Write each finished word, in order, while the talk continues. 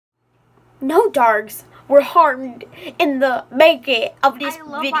No dogs were harmed in the making of this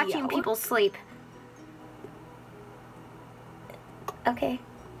video. I love watching people sleep. Okay.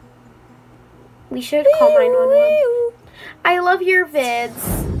 We should call 911. I love your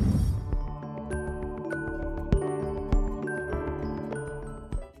vids.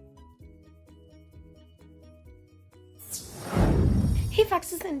 Hey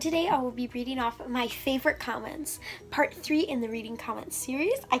Foxes, and today I will be reading off my favorite comments. Part 3 in the reading comments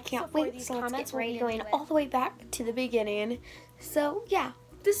series. I can't wait. These so comments let's will get be going all the way back to the beginning. So yeah,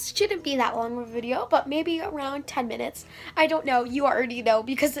 this shouldn't be that long of a video, but maybe around 10 minutes. I don't know. You already know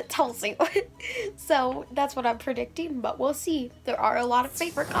because it tells you. So that's what I'm predicting, but we'll see. There are a lot of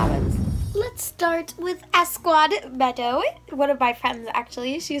favorite comments. Let's start with Esquad Meadow, one of my friends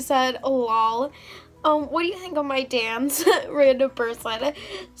actually. She said, lol. What do you think of my dance? Random person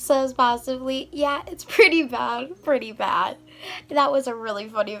says possibly, yeah, it's pretty bad, That was a really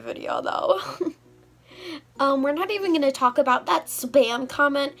funny video though. We're not even going to talk about that spam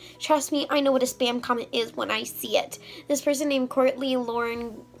comment. Trust me, I know what a spam comment is when I see it. This person named Courtney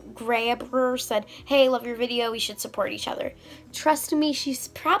Lauren Grabber said, hey, love your video, we should support each other. Trust me, she's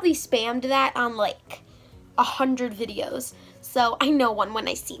probably spammed that on like 100 videos. So I know one when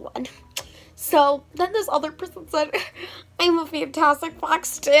I see one. So then this other person said, I'm a fantastic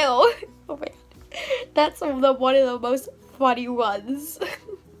fox too. Oh my god. That's one of the most funny ones.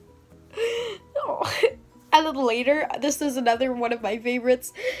 Oh. And then later, this is another one of my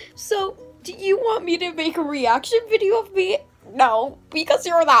favorites. So, do you want me to make a reaction video of me? No, because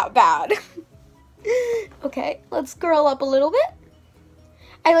you're that bad. Okay, let's scroll up a little bit.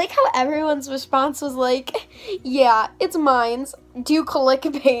 I like how everyone's response was like, yeah, it's mines. Do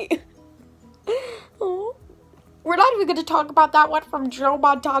clickbait. Oh. We're not even going to talk about that one from Joe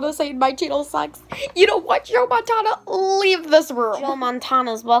Montana saying my channel sucks. You know what, Joe Montana? Leave this room. Joe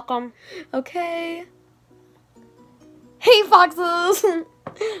Montana's welcome. Okay. Hey, Foxes.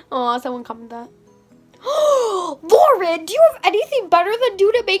 Oh, someone commented that. Lauren, do you have anything better than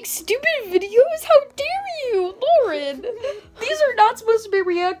do to make stupid videos? How dare you, Lauren? These are not supposed to be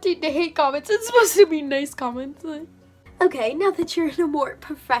reacting to hate comments. It's supposed to be nice comments. Okay, now that you're in a more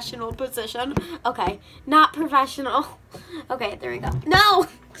professional position. Okay, not professional. Okay, there we go. No!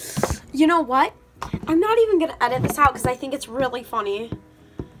 You know what? I'm not even gonna edit this out because I think it's really funny.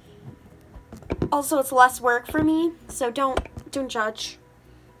 Also, it's less work for me, so don't judge.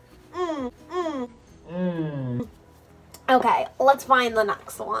 Okay, let's find the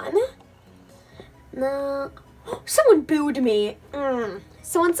next one. No. Someone booed me.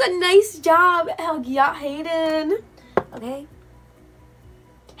 Someone said, nice job. Hell yeah, Hayden. Okay.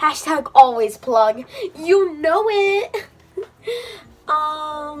 Hashtag always plug. You know it.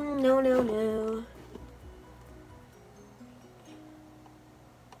 No.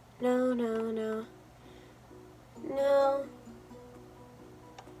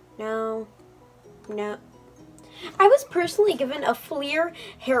 No. I was personally given a Fleer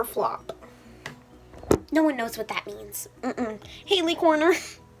hair flop. No one knows what that means. Haley Corner.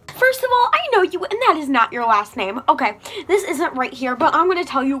 First of all, I know you, and that is not your last name. Okay, this isn't right here, but I'm going to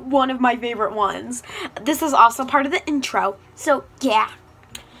tell you one of my favorite ones. This is also part of the intro. So, yeah.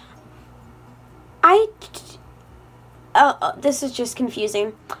 This is just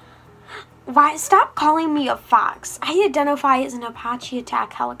confusing. Why? Stop calling me a fox. I identify as an Apache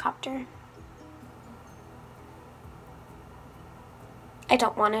attack helicopter. I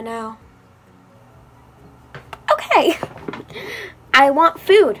don't want to know. Okay. I want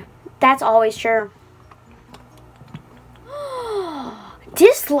food. That's always true.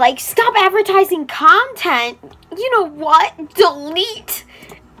 Dislike. Stop advertising content. You know what? Delete.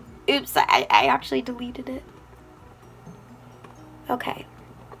 Oops, I actually deleted it. Okay.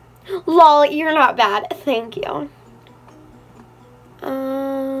 Lol, you're not bad. Thank you.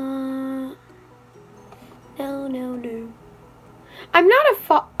 No. I'm not a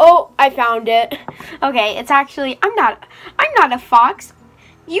fox. Oh, I found it. Okay, it's actually, I'm not a fox.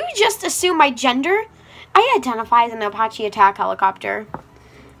 You just assume my gender. I identify as an Apache attack helicopter.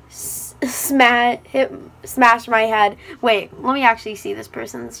 Smash my head. Wait, let me actually see this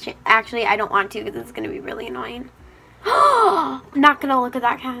person's. Actually, I don't want to because it's going to be really annoying. I'm not going to look at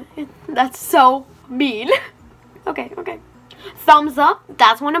that cat. That's so mean. Okay. Thumbs up.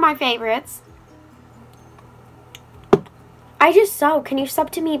 That's one of my favorites. I just sub. Can you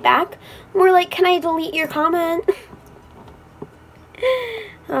sub to me back? More like, can I delete your comment?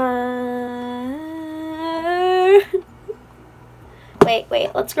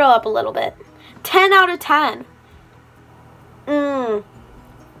 Wait. Let's scroll up a little bit. 10 out of 10.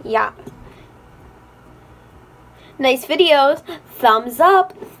 Yeah. Nice videos. Thumbs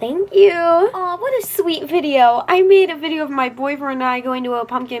up. Thank you. Aw, what a sweet video. I made a video of my boyfriend and I going to a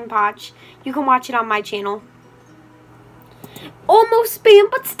pumpkin patch. You can watch it on my channel. Almost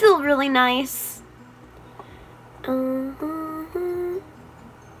spam, but still really nice.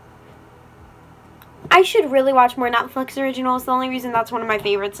 I should really watch more Netflix originals. The only reason that's one of my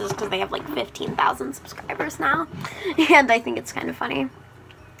favorites is because they have like 15,000 subscribers now. And I think it's kind of funny.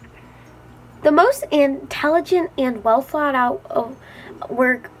 The most intelligent and well thought out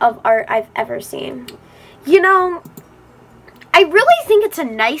work of art I've ever seen. You know, I really think it's a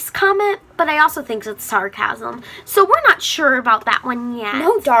nice comment, but I also think it's sarcasm. So we're not sure about that one yet.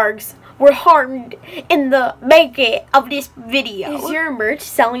 No dargs were harmed in the making of this video. Is your merch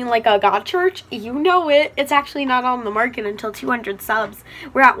selling like a god church? You know it. It's actually not on the market until 200 subs.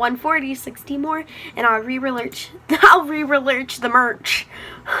 We're at 140, 60 more, and I'll re-relearch the merch.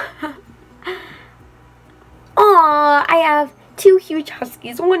 Aw, I have 2 huge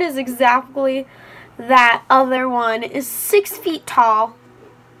huskies. One is exactly that. Other one is 6 feet tall.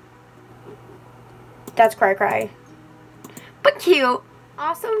 That's cry. But cute.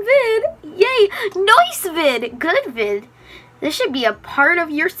 Awesome vid. Yay. Nice vid. Good vid. This should be a part of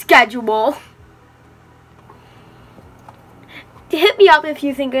your schedule. Hit me up if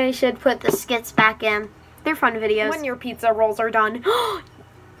you think I should put the skits back in. They're fun videos. When your pizza rolls are done.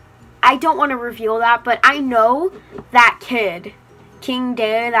 I don't want to reveal that, but I know that kid, King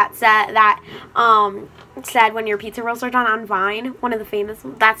Day, that said when your pizza rolls are done on Vine, one of the famous,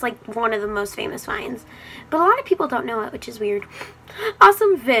 that's like one of the most famous Vines. But a lot of people don't know it, which is weird.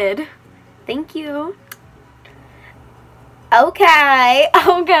 Awesome vid. Thank you. Okay.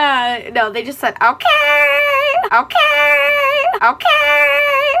 No, they just said, okay.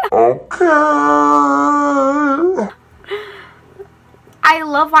 I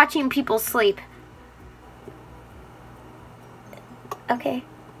love watching people sleep. Okay.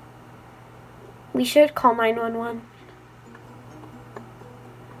 We should call 911.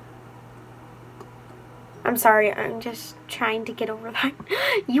 I'm sorry, I'm just trying to get over that.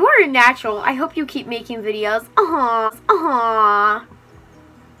 You are a natural. I hope you keep making videos. Aww.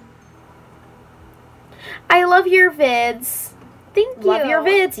 I love your vids. Thank you. Love your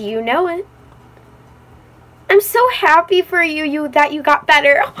vids. You know it. I'm so happy for you that you got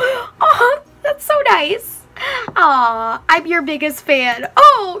better. Oh, that's so nice. Aw, I'm your biggest fan.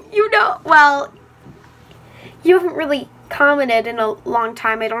 Oh, you know, well, you haven't really commented in a long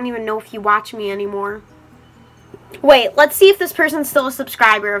time. I don't even know if you watch me anymore. Wait, let's see if this person's still a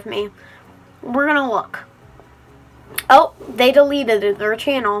subscriber of me. We're gonna look. Oh, they deleted their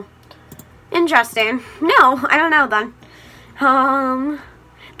channel. Interesting. No, I don't know then.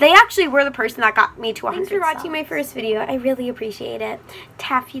 They actually were the person that got me to 100 Thanks for watching my first video. I really appreciate it.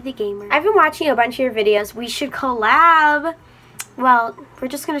 Taffy the Gamer. I've been watching a bunch of your videos. We should collab. Well, we're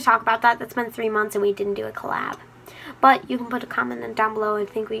just going to talk about that. That's been 3 months and we didn't do a collab. But you can put a comment in down below. I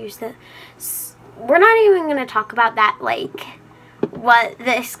think we used to... We're not even going to talk about that, like, what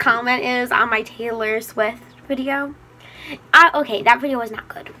this comment is on my Taylor Swift video. Okay, that video was not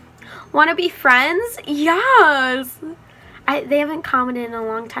good. Want to be friends? Yes! They haven't commented in a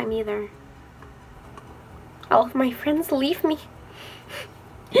long time either. All of my friends leave me.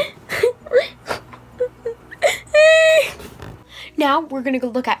 Now we're gonna go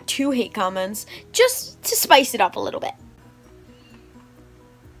look at 2 hate comments just to spice it up a little bit.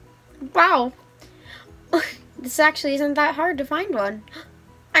 Wow. This actually isn't that hard to find one.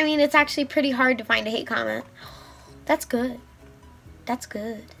 I mean, it's actually pretty hard to find a hate comment. That's good. That's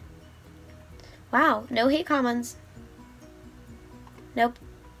good. Wow, no hate comments. Nope.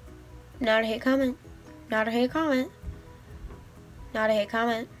 Not a hate comment. Not a hate comment. Not a hate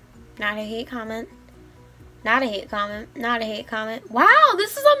comment. Not a hate comment. Not a hate comment. Not a hate comment. Wow,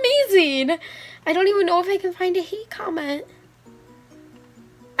 this is amazing. I don't even know if I can find a hate comment.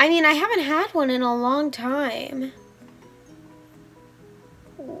 I mean, I haven't had one in a long time.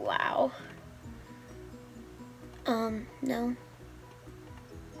 Wow. No.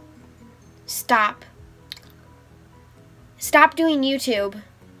 Stop. Stop doing YouTube.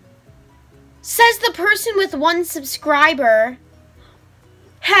 Says the person with 1 subscriber.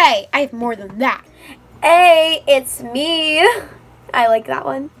 Hey, I have more than that. Hey, it's me. I like that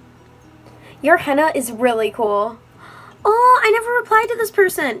one. Your henna is really cool. Oh, I never replied to this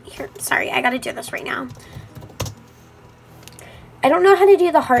person. Here, sorry, I gotta do this right now. I don't know how to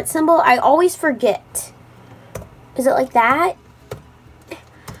do the heart symbol. I always forget. Is it like that?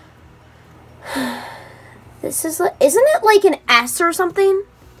 This is, isn't it like an S or something?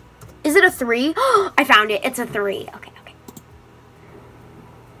 Is it a 3? I found it. It's a 3. Okay.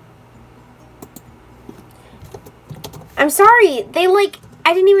 I'm sorry. They like,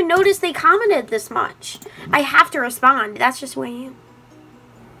 I didn't even notice they commented this much. I have to respond. That's just who I am.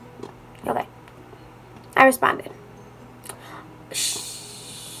 Okay. I responded.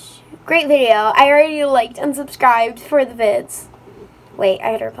 Great video. I already liked and subscribed for the vids. Wait,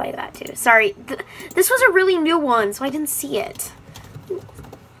 I gotta reply to that too. Sorry. This was a really new one, so I didn't see it.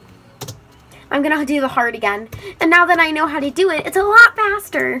 I'm gonna do the heart again. And now that I know how to do it, it's a lot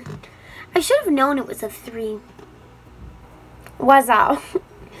faster. I should have known it was a 3. Wow.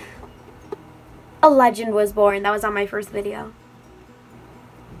 A legend was born. That was on my first video.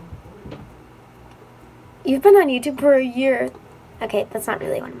 You've been on YouTube for a year. Okay, that's not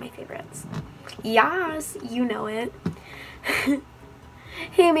really one of my favorites. Yes, you know it.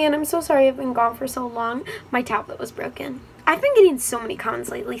 Hey man, I'm so sorry I've been gone for so long. My tablet was broken. I've been getting so many comments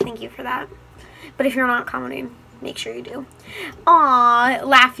lately. Thank you for that. But if you're not commenting, make sure you do. Aww,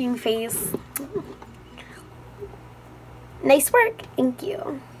 laughing face. Nice work. Thank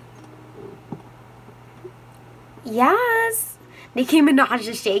you. Yes. Nicki Minaj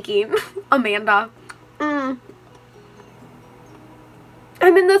is shaking. Amanda. I'm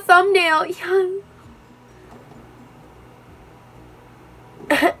in the thumbnail. Yeah.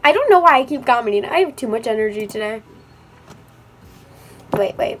 I don't know why I keep commenting. I have too much energy today.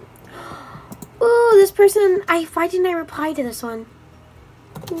 Wait. Ooh, this person. Why didn't I reply to this one?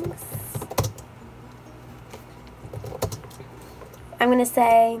 Thanks. I'm gonna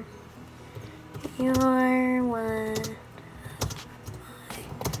say you're one.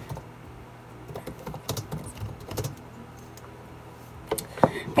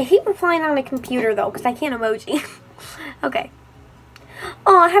 I hate replying on a computer though, because I can't emoji. Okay.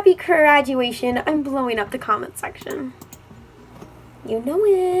 Aw, happy graduation. I'm blowing up the comment section. You know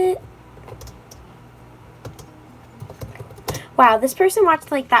it. Wow, this person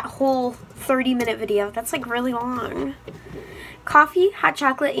watched like that whole 30-minute video. That's like really long. Coffee, hot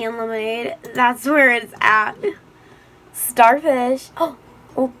chocolate, and lemonade. That's where it's at. Starfish. Oh,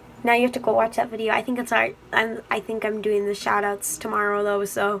 now you have to go watch that video. I think it's alright. I think I'm doing the shout-outs tomorrow though,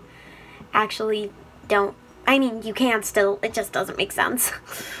 so actually don't. I mean, you can still. It just doesn't make sense.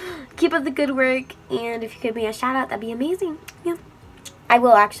 Keep up the good work, and if you could give me a shout-out, that'd be amazing. Yeah. I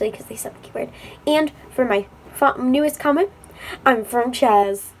will actually, because they said the keyword. And for my newest comment, I'm from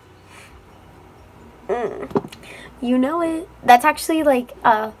Chaz. You know it. That's actually like,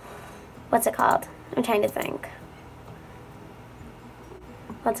 what's it called? I'm trying to think.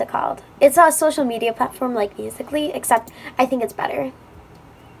 What's it called? It's a social media platform like Musical.ly, except I think it's better.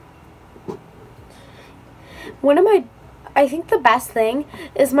 I think the best thing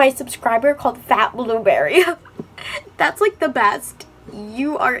is my subscriber called Fat Blueberry. That's like the best.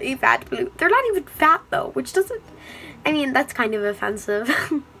 You are a fat blue. They're not even fat though, which doesn't, I mean, that's kind of offensive.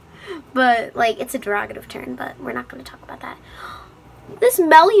 But like, it's a derogative term, but we're not going to talk about that. This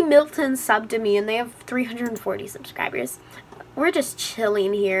Melly Milton subbed to me and they have 340 subscribers. We're just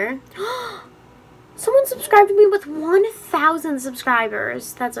chilling here. Someone subscribed to me with 1,000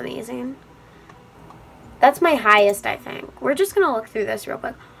 subscribers. That's amazing. That's my highest, I think. We're just going to look through this real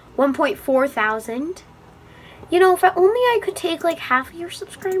quick. 1.4 thousand. You know, if only I could take like half of your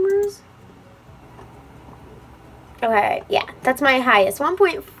subscribers. Okay, yeah, that's my highest.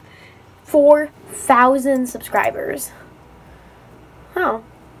 1.4 thousand subscribers. Oh.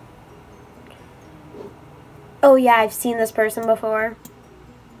 Oh yeah, I've seen this person before.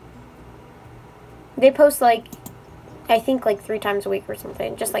 They post like, I think like 3 times a week or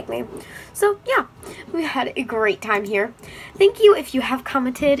something, just like me. So yeah, we had a great time here. Thank you if you have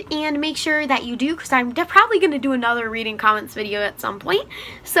commented, and make sure that you do, because I'm probably going to do another reading comments video at some point.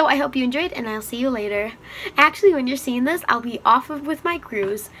 So I hope you enjoyed, and I'll see you later. Actually, when you're seeing this, I'll be off with my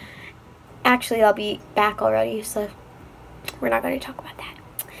cruise. Actually, I'll be back already, so we're not going to talk about that.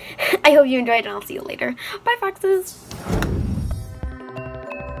 I hope you enjoyed, and I'll see you later. Bye, foxes!